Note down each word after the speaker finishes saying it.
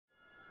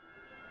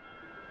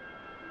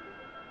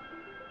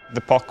The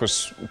POC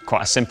was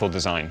quite a simple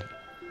design.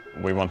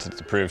 We wanted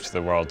to prove to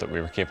the world that we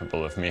were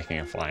capable of making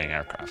a flying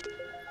aircraft.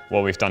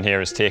 What we've done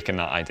here is taken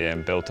that idea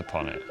and built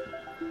upon it.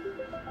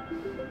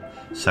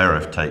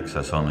 Serif takes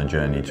us on a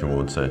journey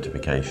towards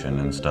certification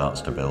and starts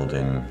to build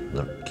in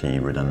the key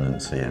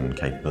redundancy and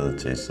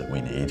capabilities that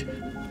we need.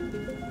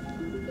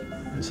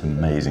 It's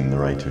amazing the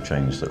rate of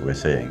change that we're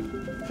seeing.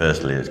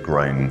 Firstly, it's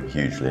grown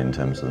hugely in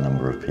terms of the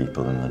number of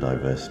people and the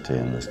diversity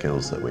and the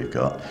skills that we've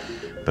got,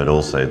 but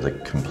also the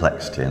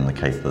complexity and the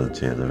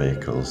capability of the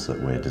vehicles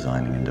that we're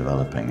designing and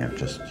developing have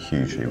just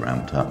hugely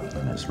ramped up,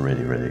 and it's a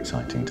really, really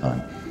exciting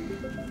time.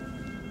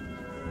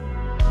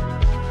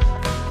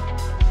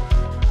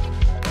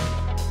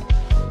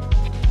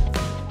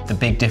 The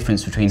big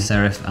difference between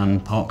Serif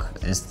and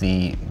POC is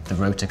the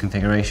rotor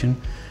configuration.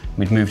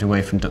 We'd moved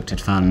away from ducted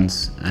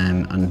fans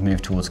and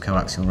moved towards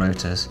coaxial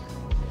rotors.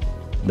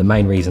 The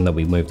main reason that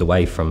we moved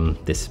away from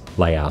this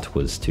layout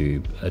was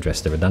to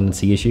address the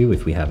redundancy issue.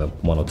 If we have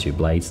one or two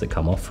blades that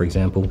come off, for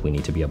example, we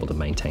need to be able to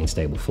maintain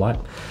stable flight.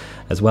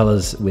 As well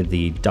as with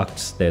the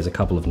ducts, there's a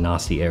couple of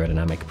nasty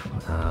aerodynamic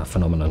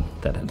phenomena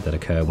that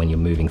occur when you're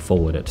moving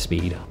forward at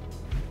speed.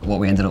 What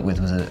we ended up with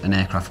was an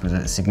aircraft with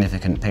a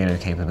significant payload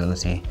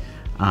capability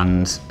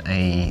and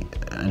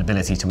an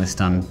ability to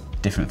withstand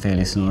different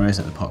failure scenarios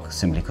that the POC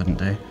simply couldn't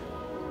do.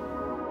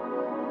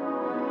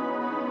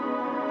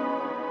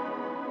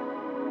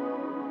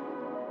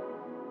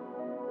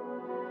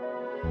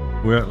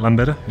 We're at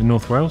Llanbedr in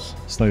North Wales,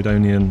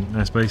 Snowdonian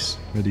Airspace,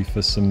 ready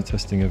for some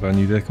testing of our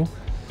new vehicle.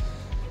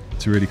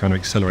 To really kind of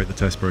accelerate the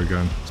test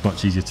programme, it's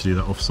much easier to do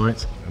that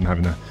off-site and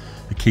having a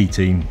key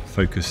team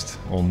focused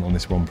on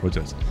this one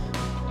project.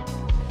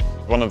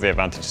 One of the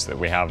advantages that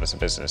we have as a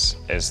business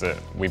is that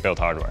we build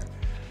hardware,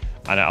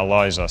 and it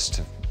allows us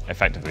to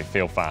effectively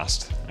fail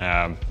fast,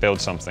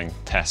 build something,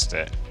 test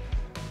it,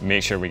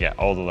 make sure we get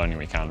all the learning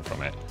we can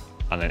from it,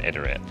 and then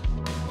iterate.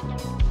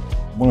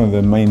 One of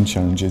the main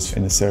challenges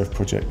in the Serif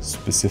project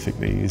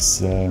specifically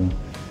is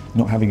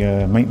not having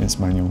a maintenance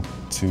manual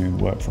to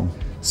work from.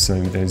 So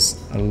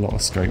there's a lot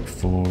of scope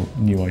for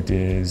new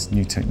ideas,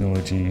 new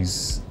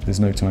technologies. There's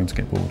no time to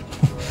get bored.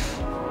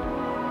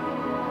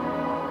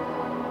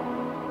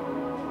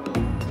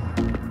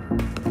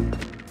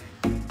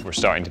 We're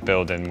starting to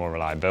build in more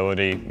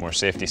reliability, more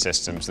safety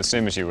systems, the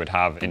same as you would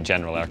have in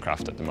general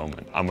aircraft at the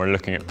moment. And we're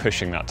looking at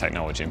pushing that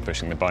technology and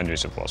pushing the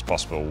boundaries of what's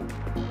possible.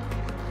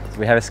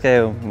 We have a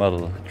scale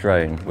model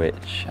drone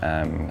which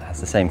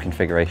has the same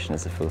configuration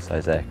as a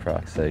full-size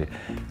aircraft, so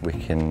we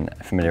can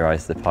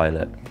familiarise the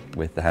pilot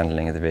with the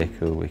handling of the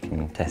vehicle, we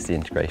can test the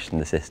integration of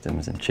the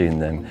systems and tune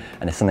them,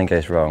 and if something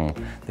goes wrong,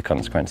 the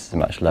consequences are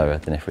much lower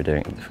than if we're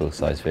doing it with a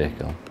full-size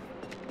vehicle.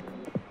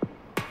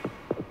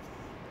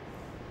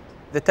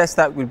 The test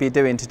that we'll be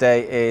doing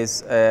today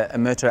is a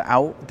motor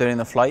out during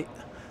the flight.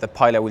 The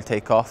pilot will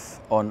take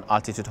off on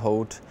altitude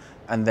hold,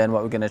 and then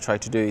what we're going to try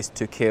to do is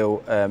to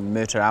kill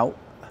motor out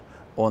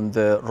on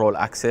the roll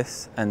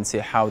axis and see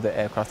how the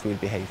aircraft will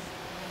behave.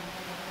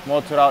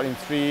 Motor out in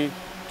 3,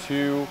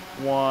 2,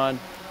 1,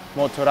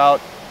 motor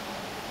out.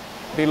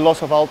 Big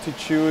loss of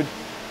altitude,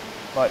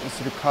 but it's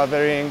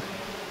recovering.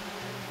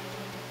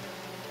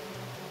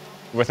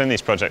 Within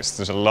these projects,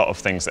 there's a lot of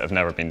things that have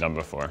never been done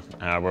before.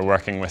 We're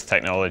working with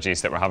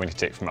technologies that we're having to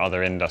take from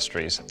other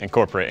industries,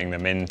 incorporating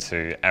them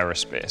into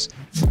aerospace.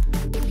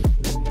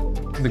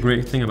 The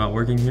great thing about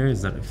working here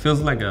is that it feels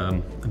like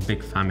a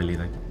big family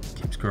that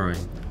keeps growing.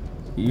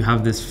 You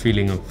have this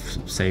feeling of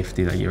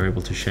safety that you're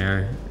able to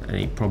share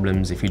any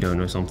problems if you don't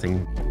know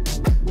something.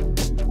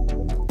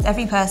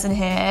 Every person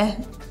here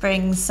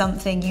brings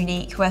something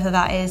unique, whether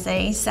that is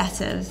a set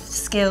of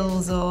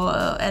skills or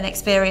an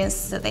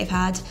experience that they've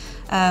had,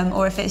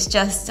 or if it's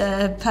just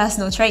a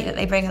personal trait that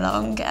they bring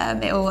along.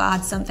 It all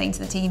adds something to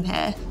the team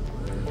here.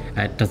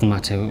 It doesn't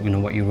matter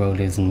what your role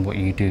is and what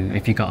you do.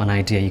 If you've got an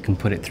idea, you can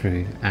put it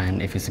through,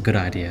 and if it's a good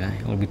idea,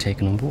 it will be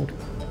taken on board.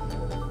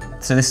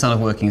 So this style of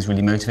working is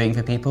really motivating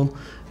for people.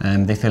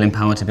 They feel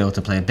empowered to be able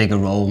to play a bigger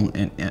role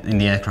in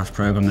the aircraft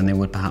program than they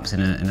would perhaps in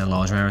a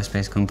larger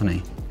aerospace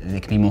company. They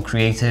can be more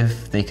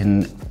creative, they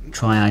can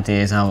try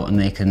ideas out, and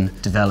they can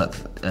develop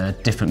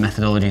different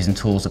methodologies and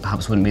tools that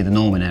perhaps wouldn't be the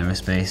norm in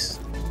aerospace.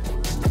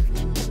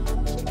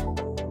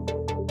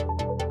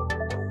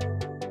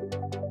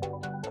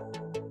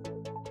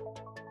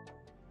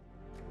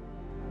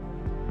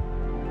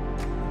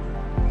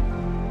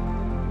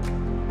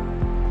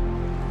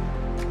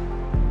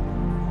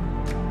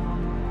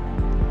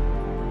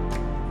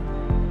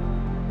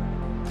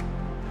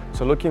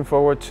 So looking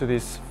forward to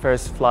this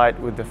first flight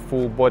with the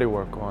full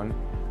bodywork on,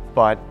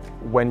 but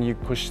when you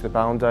push the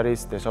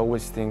boundaries, there's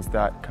always things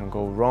that can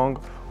go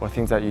wrong or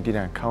things that you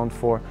didn't account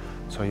for,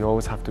 so you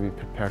always have to be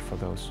prepared for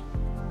those.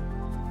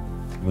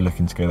 We're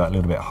looking to go that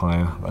little bit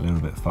higher, that little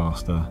bit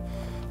faster.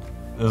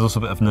 There's also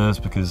a bit of nerves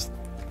because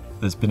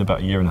there's been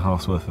about 1.5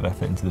 years worth of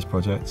effort into this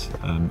project.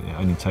 It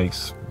only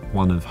takes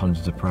one of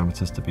hundreds of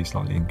parameters to be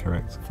slightly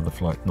incorrect for the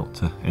flight not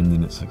to end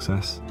in its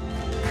success.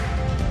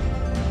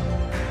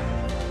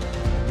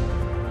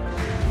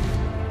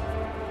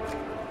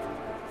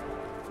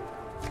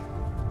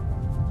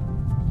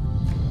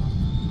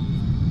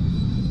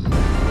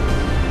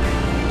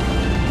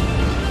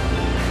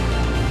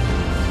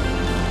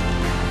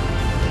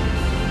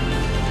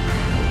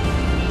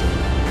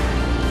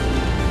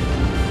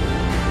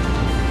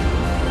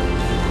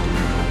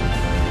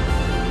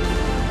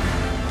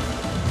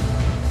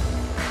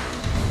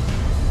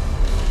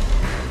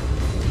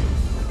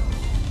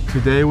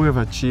 Today we have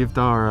achieved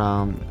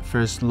our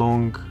first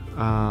long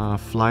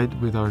flight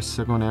with our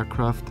second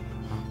aircraft.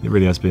 It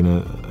really has been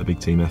a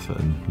big team effort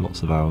and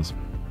lots of hours,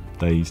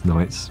 days,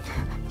 nights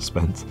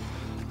spent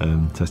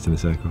testing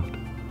this aircraft.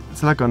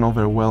 It's like an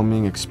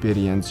overwhelming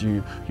experience.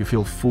 You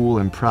feel full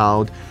and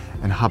proud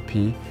and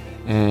happy,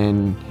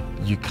 and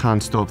you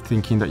can't stop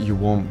thinking that you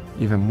want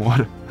even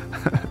more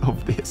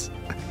of this.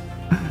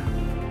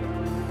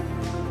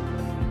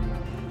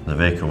 The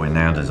vehicle we're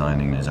now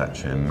designing is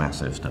actually a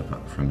massive step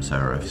up from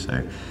Serif,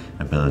 so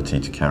ability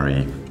to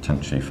carry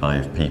potentially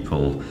 5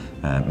 people,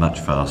 much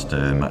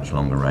faster, much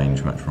longer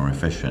range, much more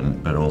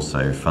efficient, but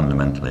also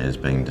fundamentally is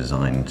being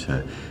designed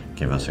to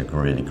give us a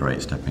really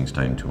great stepping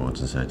stone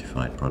towards a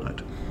certified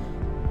product.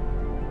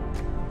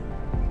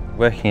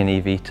 Working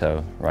in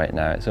eVTOL right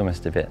now, it's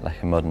almost a bit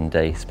like a modern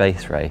day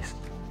space race.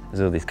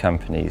 There's all these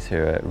companies who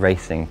are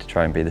racing to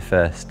try and be the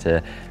first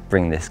to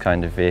bring this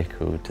kind of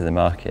vehicle to the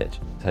market.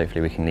 Hopefully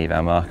we can leave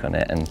our mark on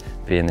it and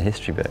be in the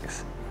history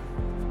books.